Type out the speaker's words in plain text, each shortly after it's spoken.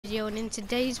video, and in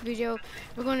today's video,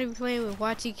 we're going to be playing with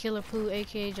YT killerpooh,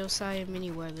 aka Josiah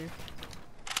Miniweather.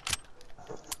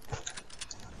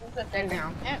 Put that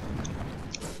down.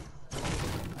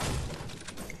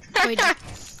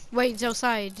 Wait,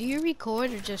 Josiah, do you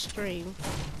record or just stream?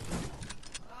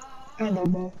 I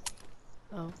don't know.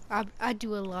 Oh, I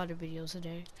do a lot of videos a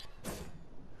day.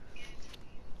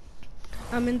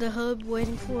 I'm in the hub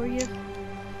waiting for you.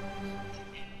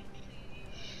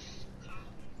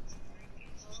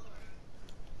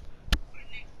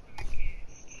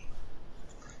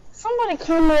 Somebody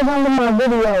commented under my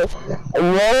video.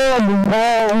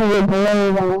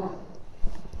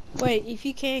 Wait, if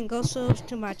you can, go sub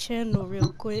to my channel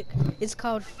real quick. It's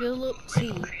called Philip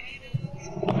T.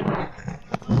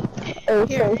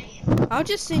 Here, I'll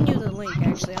just send you the link,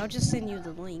 actually. I'll just send you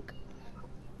the link.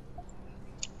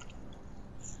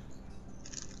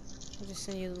 I'll just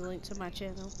send you the link to my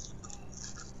channel.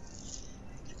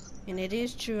 And it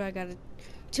is true, I got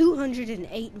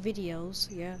 208 videos,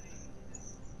 yeah.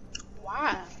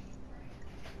 Why?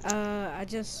 I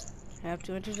just have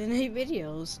 208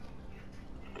 videos.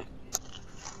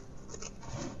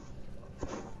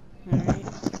 Alright.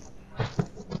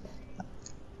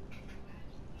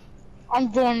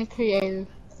 I'm doing creative.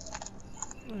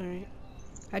 Alright.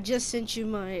 I just sent you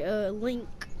my link.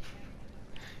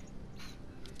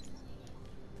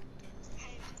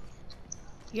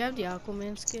 You have the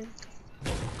Aquaman skin?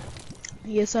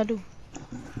 Yes, I do.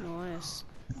 Nice.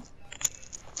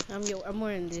 I'm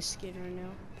wearing this skin right now.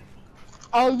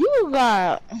 Oh, you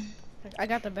got... I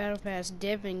got the battle pass.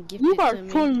 Devin gifted You got to me.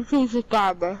 22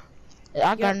 subscribers.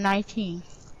 I got 19.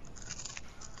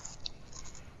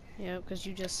 Yeah, because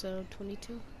you just subbed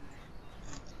 22.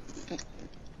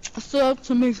 Sub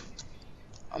to me.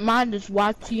 Mine is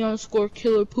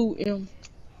YT_killerpooh.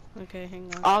 Okay,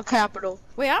 hang on. All capital.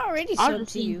 Wait, I already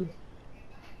subbed to you.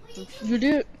 You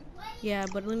did? Yeah,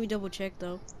 but let me double check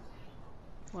though.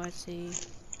 YT.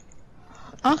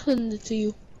 I'll send it to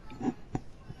you.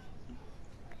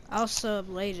 I'll sub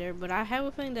later, but I have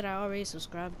a feeling that I already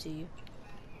subscribed to you.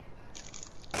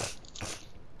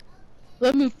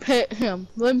 Let me pet him.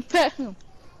 Let me pet him.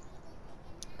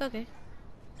 Okay.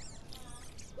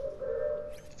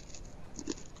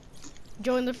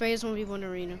 Join the phase 1v1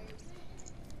 arena.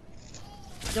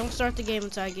 Don't start the game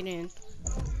until I get in.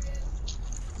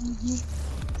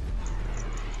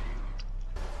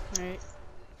 Alright.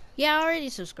 Yeah, I already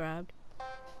subscribed.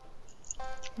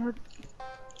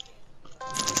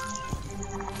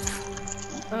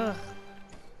 Ugh.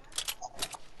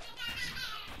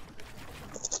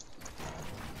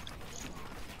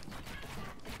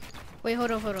 Wait,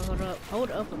 hold up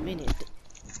a minute.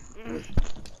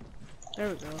 There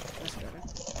we go, that's better.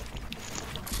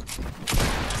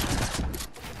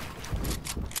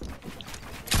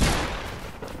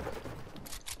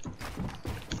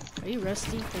 Are you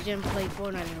rusty? Cause you haven't played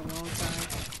Fortnite in a long time.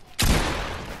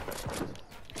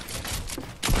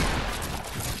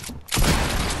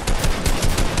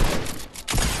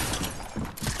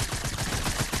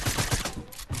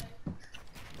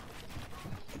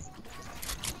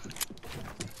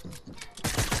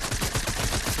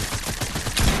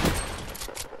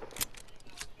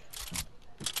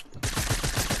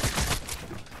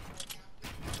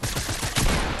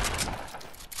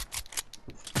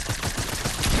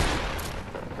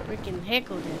 Freaking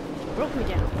heckled it. Broke me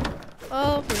down.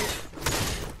 Oh,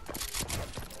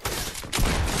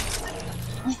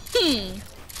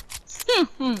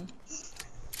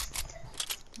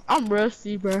 I'm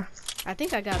rusty, bro. I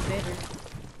think I got better.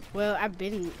 Well, I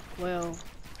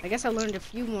guess I learned a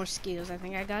few more skills. I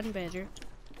think I gotten better.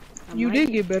 You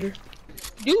did get better.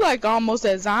 You like almost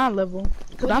at Zion level.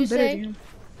 Cause I'm better than you.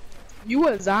 You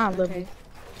at Zion level.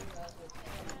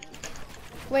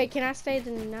 Wait, can I stay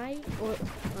the night or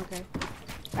okay?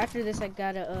 After this, I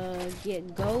gotta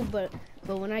go, but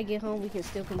when I get home, we can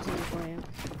still continue playing.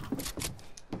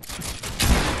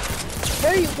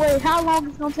 Wait, how long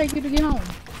is it gonna take you to get home?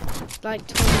 Like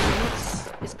 20 minutes.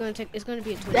 It's gonna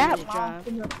be a 20-minute drive.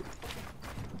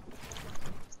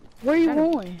 Where are you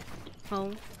going?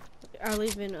 Home. I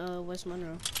live in West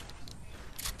Monroe.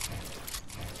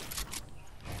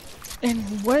 And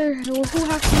who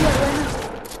house you at right now?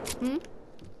 Hmm?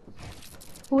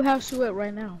 Who house you at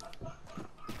right now?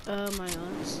 My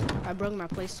aunt's. I broke my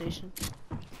PlayStation.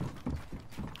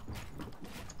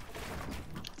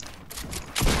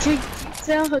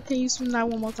 Tell her, can you spend the night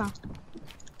one more time?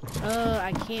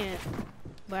 I can't.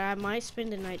 But I might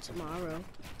spend the night tomorrow.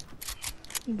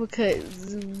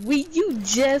 Because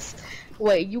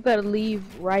you gotta leave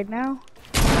right now?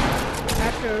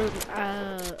 After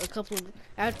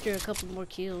a couple more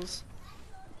kills.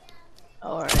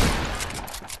 Alright.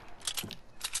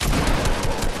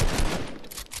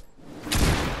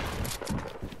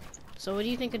 So what do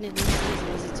you think of the new season?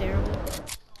 Is it terrible?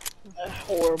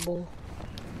 Horrible.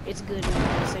 It's good at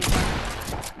the same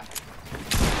time.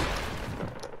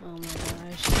 Oh my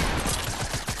gosh.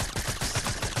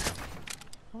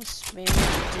 I'm spamming to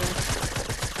death.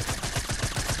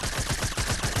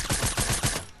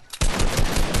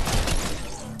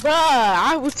 Bruh,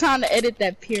 I was trying to edit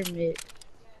that pyramid.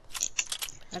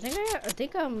 I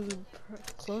think I'm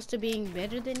close to being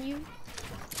better than you.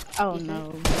 Oh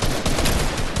no.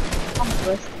 I'm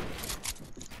busted.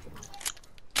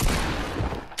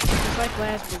 Just like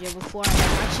last video before I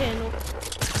had my channel.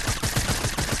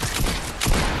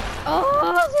 Oh, no.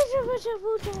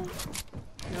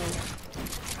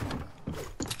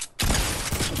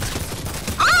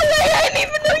 Oh, I didn't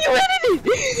even know you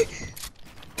edited.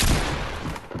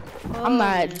 Oh, I'm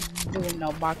not man. doing no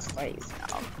box fights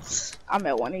now. I'm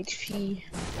at 1 HP.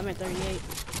 I'm at 38.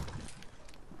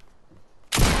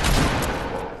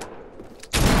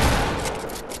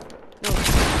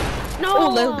 No. Oh,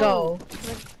 let's go.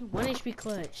 1 HP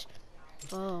clutch.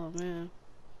 Oh man.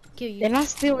 Kill you. And I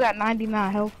still got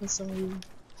 99 health for some reason.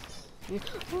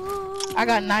 Oh. I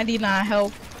got 99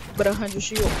 health, but 100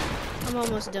 shield. I'm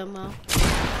almost done, Mom.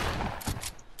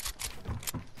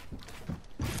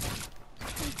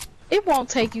 It won't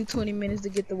take you 20 minutes to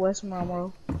get the West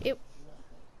Monroe.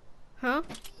 Huh?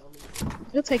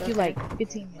 It'll take you like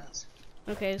 15 minutes.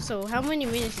 Okay, so how many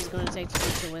minutes is it gonna take to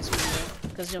get to West Monroe?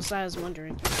 Because Josiah's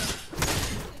wondering.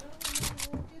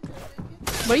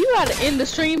 But you gotta end the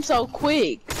stream so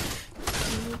quick.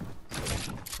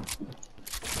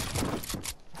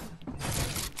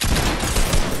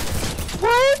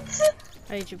 What?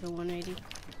 I hit you for 180.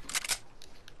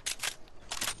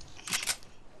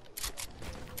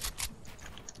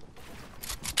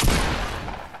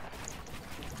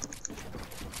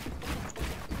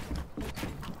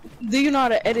 Do you know how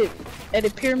to edit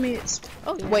pyramids?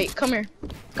 Oh yeah. Wait, come here.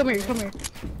 Come here.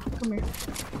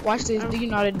 Watch this. Do you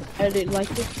know how to edit like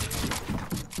this?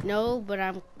 No, but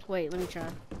wait, let me try.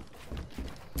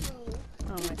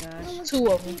 Oh my gosh. 2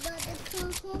 of them.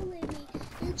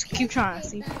 Keep trying,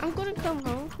 see. I'm gonna come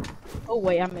home. Oh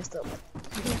wait, I messed up.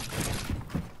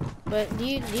 But do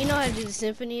you know how to do the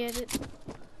symphony edit?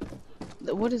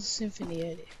 What is symphony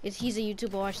edit? He's a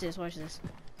YouTuber. Watch this.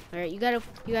 Alright, you gotta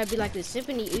be like the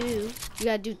symphony. Ooh, you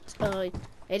gotta do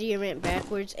edit your rent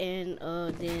backwards and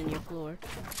then your floor.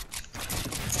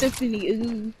 Symphony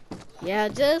ooh. Yeah,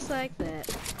 just like that.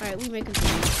 Alright, we may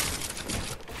continue.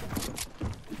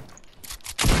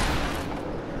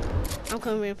 I'm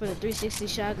coming in for the 360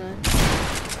 shotgun.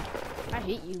 I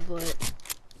hate you, but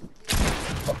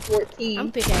 14.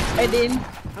 I'm pickaxing. And then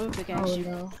I'm a pickaxe you.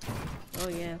 no. Oh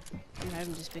yeah, I'm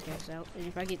having this pickaxe out. And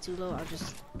if I get too low, I'll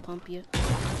just pump you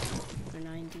for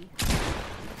 90.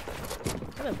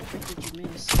 How the frick did you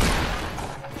miss?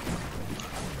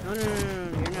 No,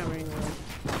 you're not running away.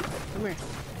 Come here.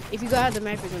 If you go out of the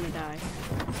map, you're gonna die.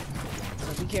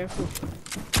 So be careful.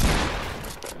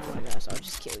 Oh my gosh, I'll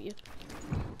just kill you.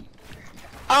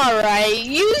 Alright,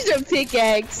 use your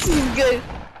pickaxe. This is good.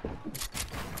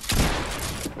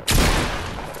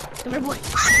 Come here, boy.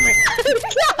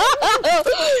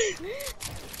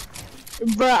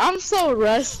 Bruh, I'm so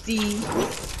rusty.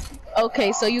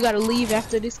 Okay, so you gotta leave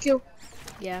after this kill.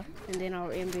 Yeah, and then I'll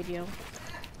end video.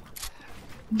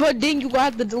 But then you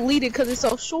got to delete it because it's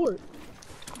so short.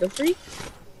 The freak?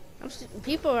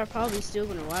 People are probably still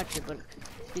gonna watch it, but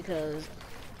because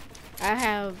I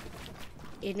have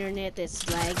internet that's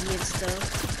laggy and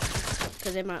stuff.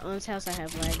 Because at my aunt's house, I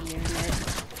have laggy internet.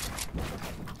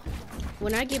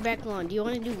 When I get back on, do you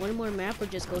want to do one more map or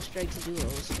just go straight to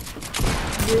duos?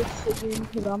 Yes, again,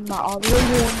 because I'm not already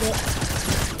warmed up.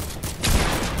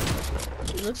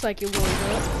 It looks like you're warmed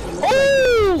up.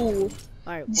 Oh!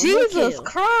 Alright, Jesus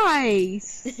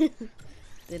Christ!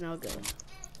 Then I'll go.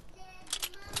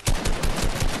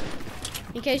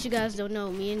 In case you guys don't know,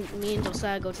 me and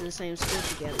Josiah go to the same school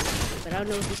together. But I don't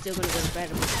know if he's still gonna go to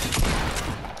Fatima.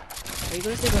 Are you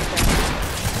gonna still go to Fatima?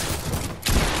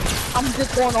 I'm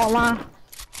just going online.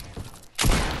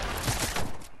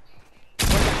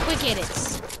 Quick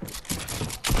edits.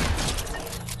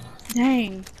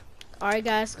 Dang. Alright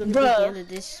guys, gonna be the end of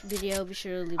this video. Be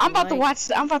sure to leave I'm a about to like. watch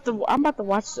I'm about to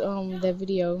watch that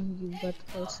video you about to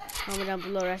post. Comment down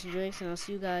below, Rash Drinks, and I'll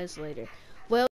see you guys later.